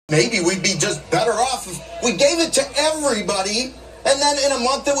Maybe we'd be just better off if we gave it to everybody, and then in a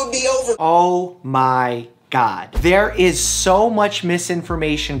month it would be over. Oh my God. There is so much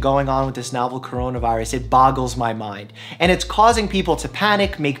misinformation going on with this novel coronavirus, it boggles my mind. And it's causing people to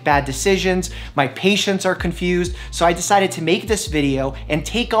panic, make bad decisions. My patients are confused. So I decided to make this video and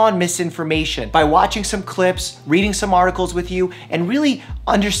take on misinformation by watching some clips, reading some articles with you, and really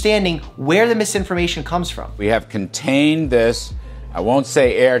understanding where the misinformation comes from. We have contained this, I won't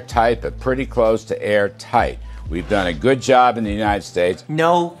say airtight, but pretty close to airtight. We've done a good job in the United States.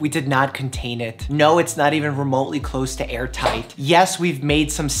 No, we did not contain it. No, it's not even remotely close to airtight. Yes, we've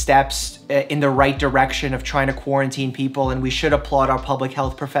made some steps in the right direction of trying to quarantine people, and we should applaud our public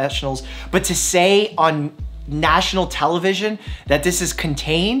health professionals. But to say on national television that this is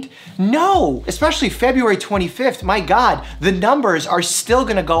contained? No, especially February 25th, my God, the numbers are still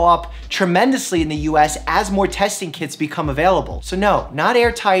gonna go up tremendously in the US as more testing kits become available. So no, not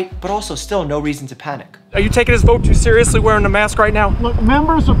airtight, but also still no reason to panic. Are you taking his vote too seriously wearing a mask right now? Look,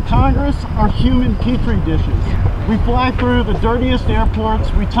 members of Congress are human petri dishes. We fly through the dirtiest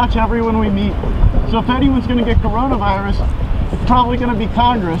airports, we touch everyone we meet. So if anyone's gonna get coronavirus, it's probably gonna be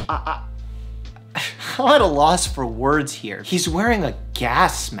Congress. I'm at a loss for words here. He's wearing a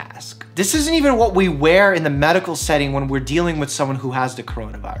gas mask. This isn't even what we wear in the medical setting when we're dealing with someone who has the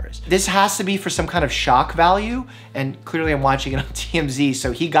coronavirus. This has to be for some kind of shock value, and clearly I'm watching it on TMZ,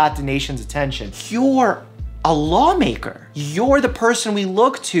 so he got the nation's attention. You're a lawmaker. You're the person we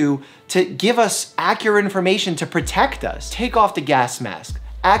look to give us accurate information to protect us. Take off the gas mask.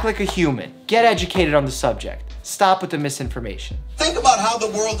 Act like a human. Get educated on the subject. Stop with the misinformation. Think about how the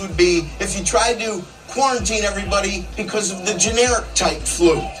world would be if you tried to quarantine everybody because of the generic type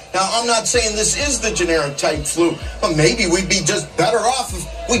flu. Now, I'm not saying this is the generic type flu, but maybe we'd be just better off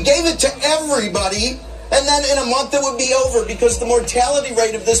if we gave it to everybody, and then in a month it would be over, because the mortality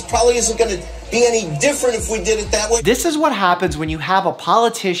rate of this probably isn't going to be any different if we did it that way. This is what happens when you have a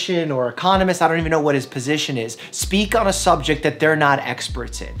politician or economist, I don't even know what his position is, speak on a subject that they're not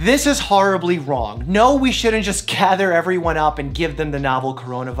experts in. This is horribly wrong. No, we shouldn't just gather everyone up and give them the novel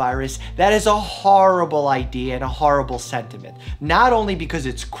coronavirus. That is a horrible idea and a horrible sentiment. Not only because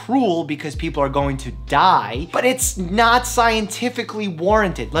it's cruel, because people are going to die, but it's not scientifically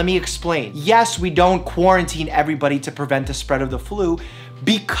warranted. Let me explain. Yes, we don't quarantine everybody to prevent the spread of the flu,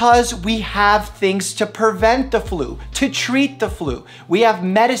 because we have things to prevent the flu, to treat the flu. We have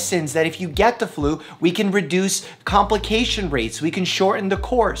medicines that if you get the flu, we can reduce complication rates, we can shorten the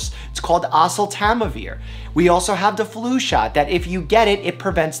course. It's called oseltamivir. We also have the flu shot that if you get it, it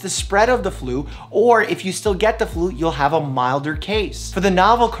prevents the spread of the flu, or if you still get the flu, you'll have a milder case. For the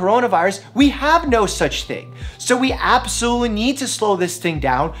novel coronavirus, we have no such thing. So we absolutely need to slow this thing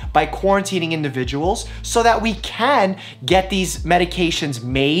down by quarantining individuals so that we can get these medications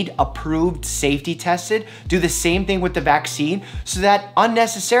made, approved, safety tested, do the same thing with the vaccine so that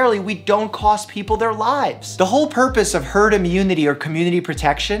unnecessarily we don't cost people their lives. The whole purpose of herd immunity or community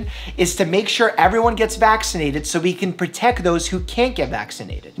protection is to make sure everyone gets vaccinated so we can protect those who can't get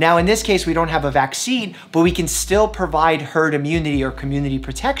vaccinated. Now, in this case, we don't have a vaccine, but we can still provide herd immunity or community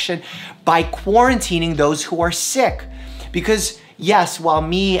protection by quarantining those who are sick. Because yes, while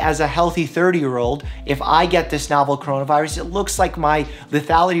me as a healthy 30-year-old, if I get this novel coronavirus, it looks like my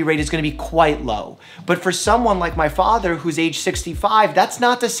lethality rate is gonna be quite low. But for someone like my father who's age 65, that's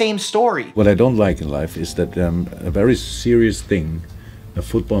not the same story. What I don't like in life is that a very serious thing, a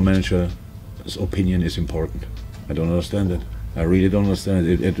football manager's opinion is important. I don't understand it. I really don't understand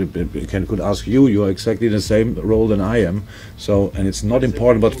it. I could ask you. You are exactly the same role than I am. So, and it's not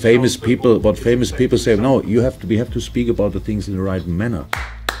important what famous people say. No, we have to speak about the things in the right manner.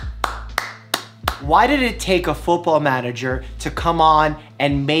 Why did it take a football manager to come on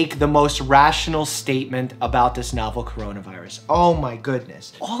and make the most rational statement about this novel coronavirus? Oh my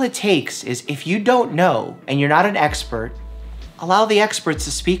goodness. All it takes is, if you don't know and you're not an expert, allow the experts to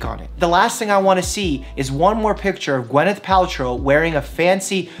speak on it. The last thing I want to see is one more picture of Gwyneth Paltrow wearing a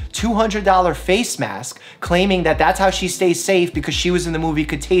fancy $200 face mask, claiming that that's how she stays safe because she was in the movie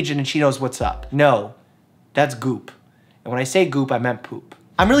Contagion and she knows what's up. No, that's goop. And when I say goop, I meant poop.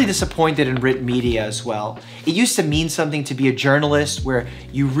 I'm really disappointed in written media as well. It used to mean something to be a journalist, where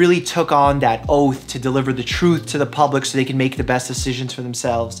you really took on that oath to deliver the truth to the public so they can make the best decisions for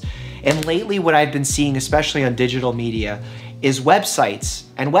themselves. And lately, what I've been seeing, especially on digital media, is websites,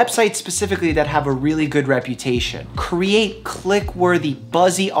 and websites specifically that have a really good reputation, create click-worthy,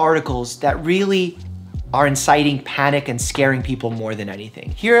 buzzy articles that really are inciting panic and scaring people more than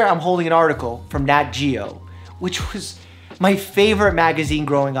anything. Here I'm holding an article from Nat Geo, which was My favorite magazine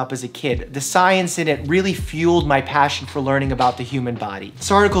growing up as a kid. The science in it really fueled my passion for learning about the human body.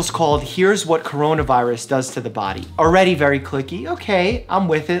 This article's called "Here's What Coronavirus Does to the Body." Already very clicky. Okay, I'm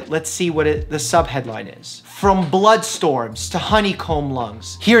with it. Let's see what the subheadline is. From blood storms to honeycomb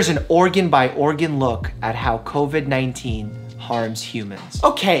lungs, here's an organ by organ look at how COVID-19 harms humans.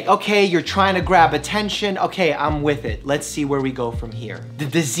 Okay, you're trying to grab attention. Okay, I'm with it. Let's see where we go from here. The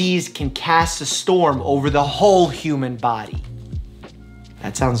disease can cast a storm over the whole human body.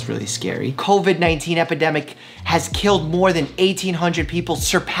 That sounds really scary. COVID-19 epidemic has killed more than 1,800 people,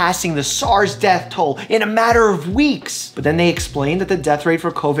 surpassing the SARS death toll in a matter of weeks. But then they explained that the death rate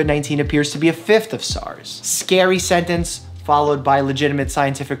for COVID-19 appears to be a fifth of SARS. Scary sentence, followed by legitimate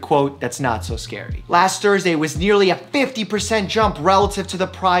scientific quote that's not so scary. Last Thursday was nearly a 50% jump relative to the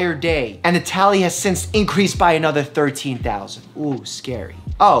prior day, and the tally has since increased by another 13,000. Ooh, scary.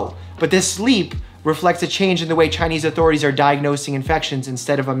 Oh, but this leap reflects a change in the way Chinese authorities are diagnosing infections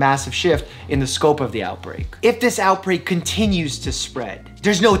instead of a massive shift in the scope of the outbreak. If this outbreak continues to spread,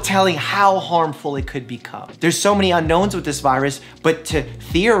 there's no telling how harmful it could become. There's so many unknowns with this virus, but to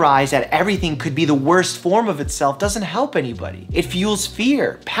theorize that everything could be the worst form of itself doesn't help anybody. It fuels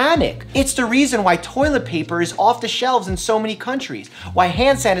fear, panic. It's the reason why toilet paper is off the shelves in so many countries, why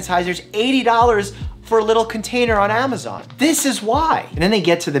hand sanitizer's $80 for a little container on Amazon. This is why. And then they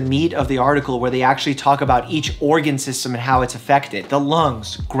get to the meat of the article where they actually talk about each organ system and how it's affected. The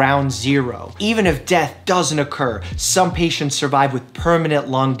lungs, ground zero. Even if death doesn't occur, some patients survive with permanent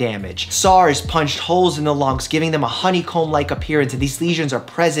lung damage. SARS punched holes in the lungs, giving them a honeycomb-like appearance, and these lesions are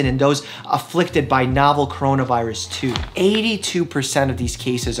present in those afflicted by novel coronavirus too. 82% of these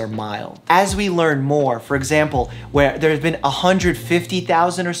cases are mild. As we learn more, for example, where there have been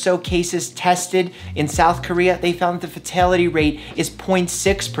 150,000 or so cases tested in South Korea, they found that the fatality rate is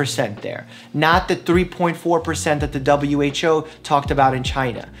 0.6% there, not the 3.4% that the WHO talked about in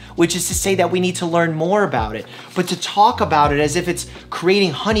China, which is to say that we need to learn more about it. But to talk about it as if it's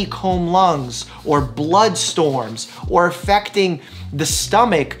creating honeycomb lungs or blood storms or affecting the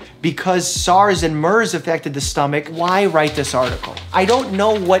stomach because SARS and MERS affected the stomach, why write this article? I don't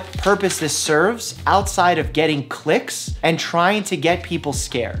know what purpose this serves outside of getting clicks and trying to get people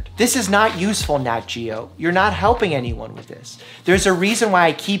scared. This is not useful, Nat Geo. You're not helping anyone with this. There's a reason why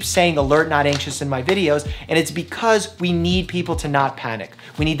I keep saying alert, not anxious in my videos, and it's because we need people to not panic.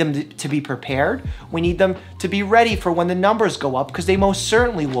 We need them to be prepared. We need them to be ready for when the numbers go up, because they most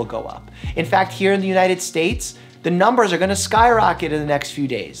certainly will go up. In fact, here in the United States, the numbers are gonna skyrocket in the next few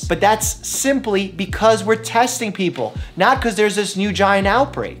days. But that's simply because we're testing people, not because there's this new giant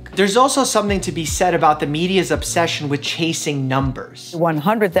outbreak. There's also something to be said about the media's obsession with chasing numbers.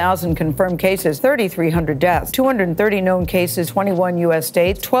 100,000 confirmed cases, 3,300 deaths, 230 known cases, 21 US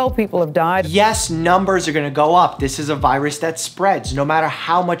states, 12 people have died. Yes, numbers are gonna go up. This is a virus that spreads. No matter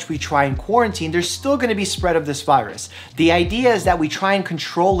how much we try and quarantine, there's still gonna be spread of this virus. The idea is that we try and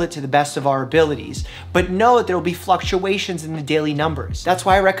control it to the best of our abilities, but know that there will be fluctuations in the daily numbers. That's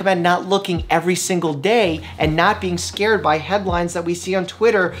why I recommend not looking every single day and not being scared by headlines that we see on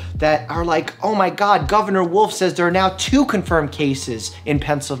Twitter that are like, oh my God, Governor Wolf says there are now 2 confirmed cases in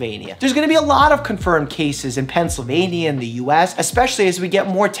Pennsylvania. There's gonna be a lot of confirmed cases in Pennsylvania and the US, especially as we get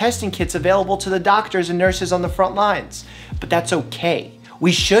more testing kits available to the doctors and nurses on the front lines. But that's okay.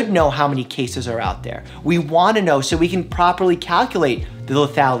 We should know how many cases are out there. We want to know so we can properly calculate the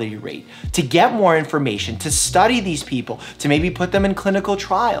lethality rate, to get more information, to study these people, to maybe put them in clinical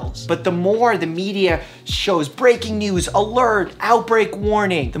trials. But the more the media shows breaking news, alert, outbreak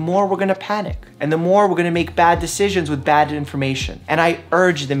warning, the more we're gonna panic, and the more we're gonna make bad decisions with bad information. And I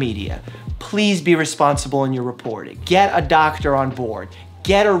urge the media, please be responsible in your reporting. Get a doctor on board.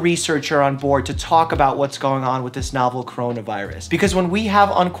 Get a researcher on board to talk about what's going on with this novel coronavirus. Because when we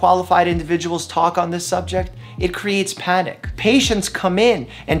have unqualified individuals talk on this subject, it creates panic. Patients come in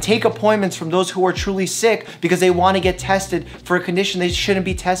and take appointments from those who are truly sick because they want to get tested for a condition they shouldn't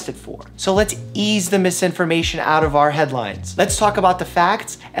be tested for. So let's ease the misinformation out of our headlines. Let's talk about the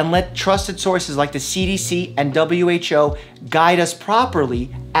facts and let trusted sources like the CDC and WHO guide us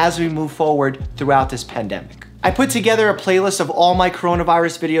properly as we move forward throughout this pandemic. I put together a playlist of all my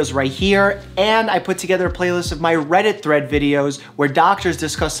coronavirus videos right here, and I put together a playlist of my Reddit thread videos where doctors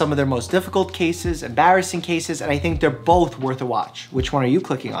discuss some of their most difficult cases, embarrassing cases, and I think they're both worth a watch. Which one are you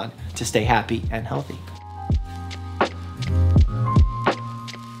clicking on to stay happy and healthy?